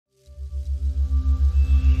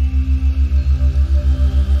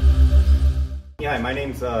Hi, my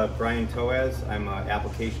name's Brian Toaz. I'm an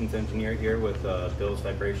applications engineer here with Bilz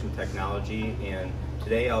Vibration Technology, and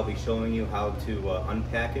today I'll be showing you how to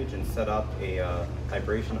unpackage and set up a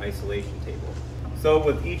vibration isolation table. So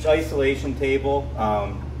with each isolation table,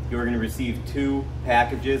 you're going to receive two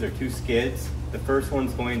packages or two skids. The first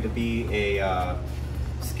one's going to be a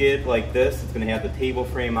skid like this. It's going to have the table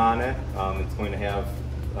frame on it. It's going to have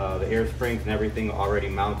the air springs and everything already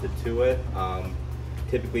mounted to it.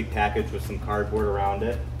 Typically packaged with some cardboard around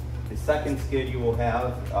it. The second skid you will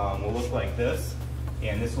have will look like this,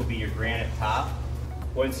 and this will be your granite top.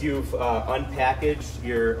 Once you've unpackaged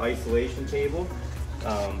your isolation table,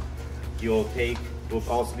 will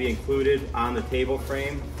also be included on the table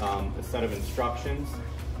frame a set of instructions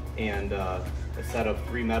and a set of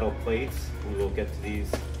 3 metal plates. We will get to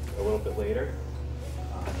these a little bit later.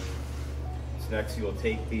 So next you will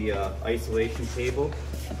take the isolation table,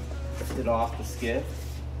 lift it off the skid.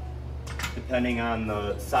 Depending on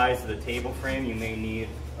the size of the table frame, you may need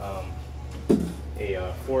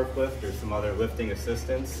a forklift or some other lifting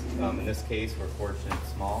assistance. In this case, we're fortunate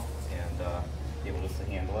small and able to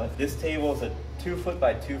handle it. This table is a 2 foot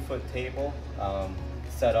by 2 foot table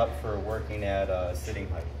set up for working at sitting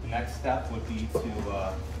height. The next step would be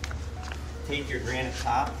to take your granite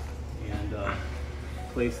top and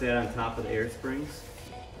place that on top of the air springs.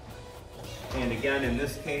 And again, in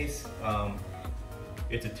this case,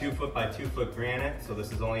 it's a 2 foot by 2 foot granite, so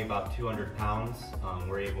this is only about 200 pounds.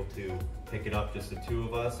 We're able to pick it up, just the two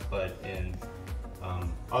of us, but in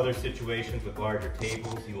other situations with larger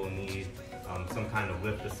tables, you will need some kind of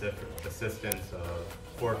lift assistance,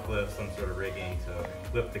 forklift, some sort of rigging to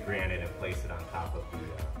lift the granite and place it on top of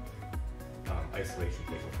the isolation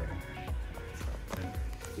table frame.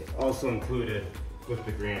 And also included with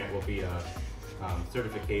the granite will be a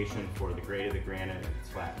certification for the grade of the granite and its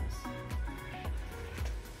flatness.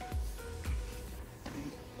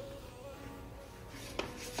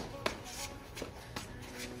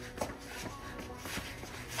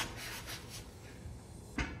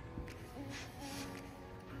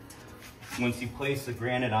 Once you place the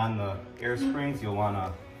granite on the air springs, you'll want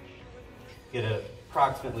to get it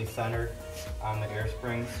approximately centered on the air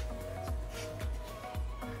springs.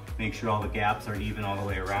 Make sure all the gaps are even all the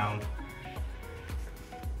way around.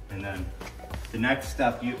 And then the next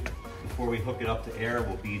step before we hook it up to air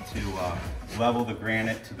will be to level the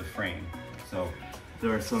granite to the frame. So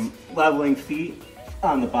there are some leveling feet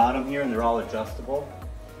on the bottom here, and they're all adjustable.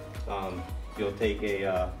 You'll take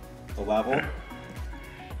a level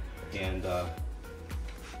and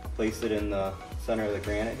place it in the center of the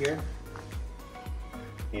granite here.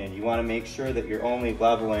 And you want to make sure that you're only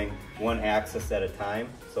leveling one axis at a time.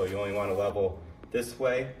 So you only want to level this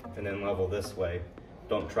way and then level this way.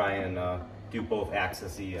 Don't try and do both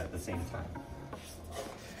axes at the same time.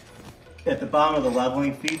 At the bottom of the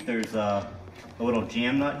leveling feet, there's a little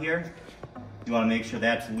jam nut here. You want to make sure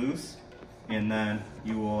that's loose. And then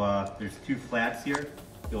you will, there's 2 flats here.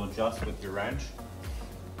 You'll adjust with your wrench.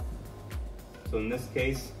 So in this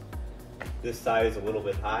case, this side is a little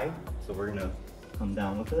bit high, so we're gonna come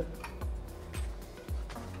down with it.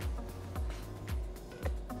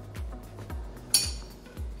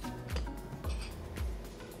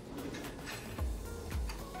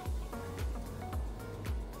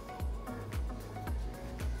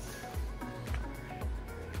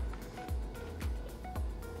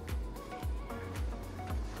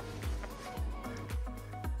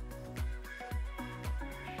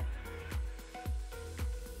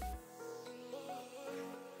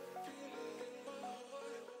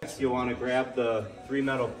 Next, you'll want to grab the 3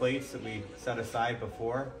 metal plates that we set aside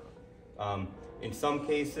before. In some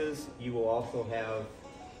cases, you will also have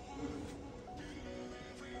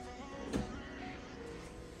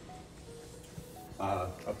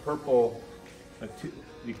a purple,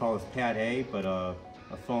 we call this pad A, but a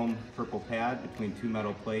foam purple pad between 2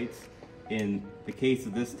 metal plates. In the case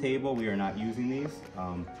of this table, we are not using these,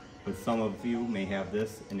 but some of you may have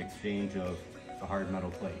this in exchange of a hard metal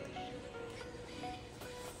plate.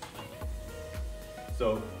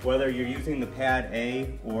 So whether you're using the pad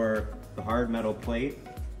A or the hard metal plate,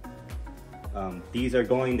 these are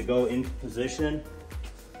going to go into position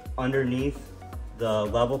underneath the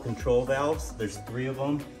level control valves. There's 3 of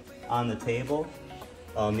them on the table.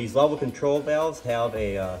 These level control valves have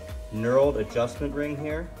a knurled adjustment ring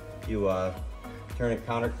here. You turn it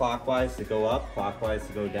counterclockwise to go up, clockwise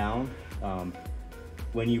to go down.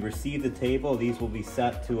 When you receive the table, these will be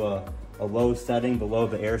set to a low setting below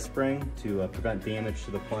the air spring to prevent damage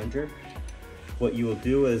to the plunger. What you will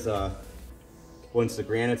do is, once the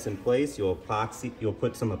granite's in place, you'll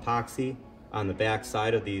put some epoxy on the back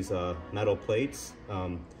side of these metal plates.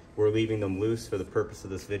 we're leaving them loose for the purpose of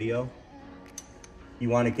this video. You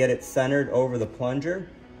want to get it centered over the plunger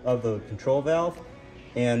of the control valve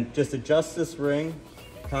and just adjust this ring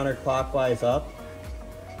counterclockwise up.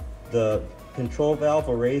 The control valve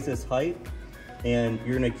will raise its height, and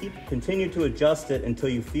you're going to continue to adjust it until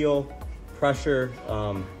you feel pressure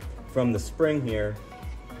from the spring here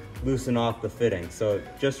loosen off the fitting. So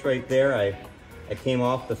just right there, I came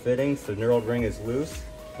off the fitting, so the knurled ring is loose.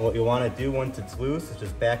 And what you want to do once it's loose is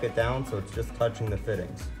just back it down so it's just touching the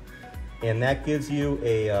fittings. And that gives you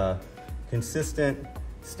a consistent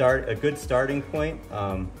start, a good starting point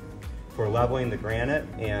for leveling the granite,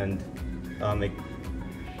 and it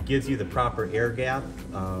gives you the proper air gap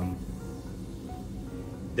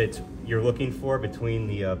that you're looking for between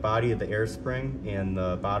the body of the air spring and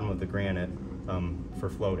the bottom of the granite for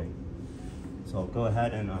floating. So I'll go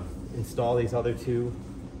ahead and install these other two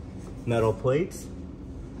metal plates.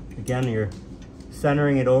 Again, you're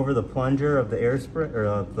centering it over the plunger of the air spring, or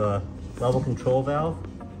of the level control valve,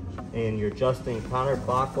 and you're adjusting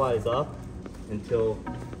counterclockwise up until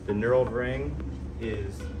the knurled ring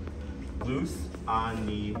is loose on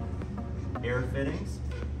the air fittings.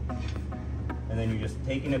 And then you're just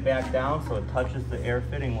taking it back down so it touches the air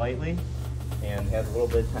fitting lightly and has a little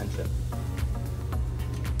bit of tension.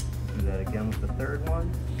 Do that again with the third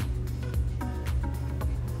one.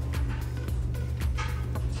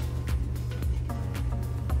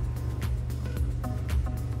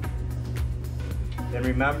 And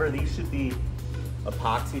remember, these should be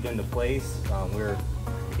epoxied into place. We're,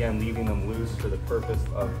 again, leaving them loose for the purpose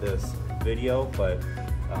of this video, but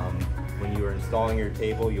when you are installing your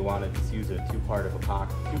table, you want to just use a two-part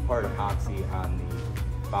epoxy on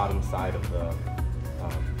the bottom side of the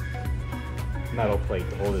metal plate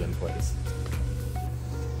to hold it in place.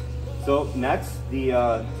 So next,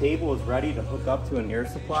 the table is ready to hook up to an air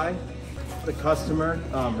supply. The customer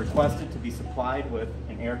requested to be supplied with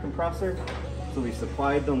an air compressor. So we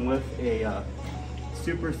supplied them with a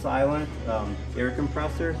super silent air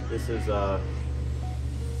compressor. This is a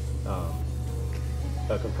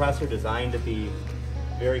compressor designed to be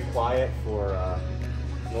very quiet for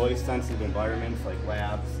noise sensitive environments like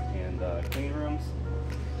labs and clean rooms.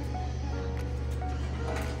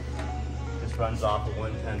 This runs off a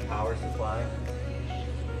 110 power supply.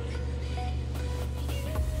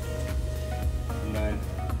 And then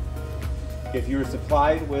if you were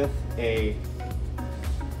supplied with a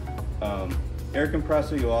air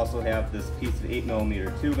compressor, you also have this piece of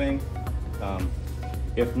 8mm tubing.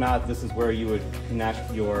 If not, this is where you would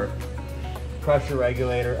connect your pressure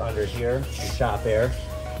regulator under here, your shop air.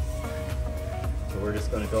 So we're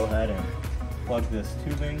just going to go ahead and plug this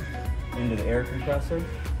tubing into the air compressor.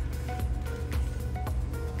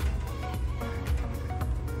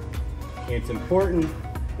 It's important,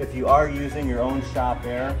 if you are using your own shop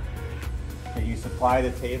air, that you supply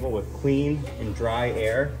the table with clean and dry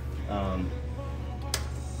air.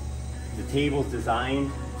 The table's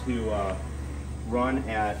designed to run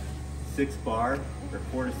at 6 bar or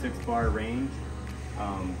 4 to 6 bar range.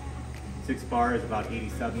 6 bar is about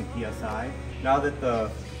 87 psi. Now that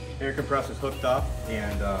the air compressor is hooked up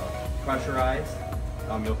and pressurized,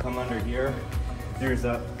 you'll come under here. There's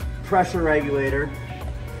a pressure regulator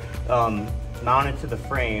mounted to the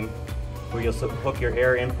frame where you'll hook your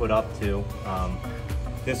air input up to.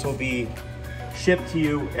 This will be shipped to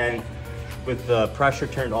you and with the pressure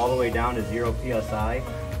turned all the way down to 0 psi.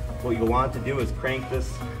 What you'll want to do is crank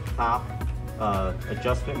this top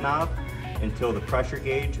adjustment knob until the pressure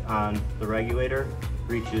gauge on the regulator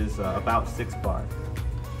reaches about 6 bar.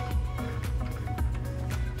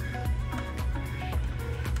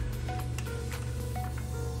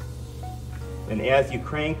 And as you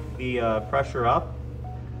crank the pressure up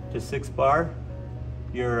to 6 bar,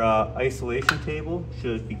 your isolation table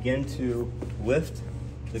should begin to lift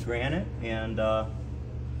the granite and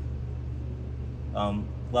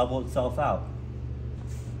level itself out.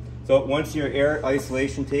 So once your air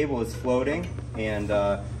isolation table is floating and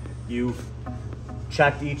you've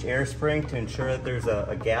checked each air spring to ensure that there's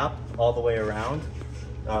a gap all the way around,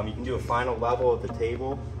 you can do a final level of the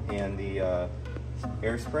table and the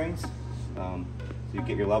air springs. So you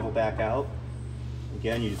get your level back out.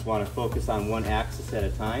 Again, you just want to focus on one axis at a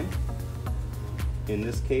time. In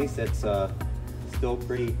this case, that's still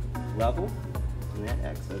pretty level in that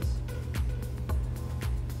axis.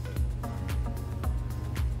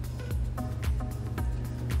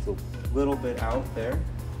 It's a little bit out there.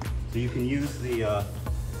 So you can use the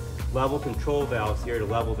level control valves here to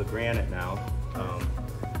level the granite now.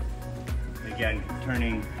 Again,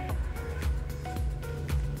 turning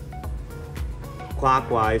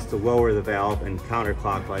clockwise to lower the valve and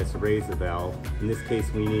counterclockwise to raise the valve. In this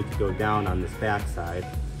case, we need to go down on this back side.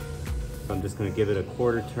 So I'm just going to give it a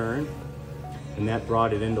quarter turn, and that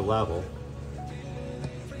brought it into level.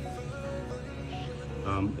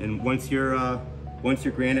 And once your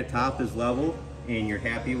granite top is level and you're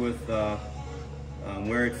happy with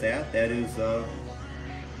where it's at, that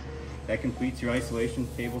completes your isolation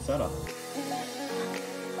table setup.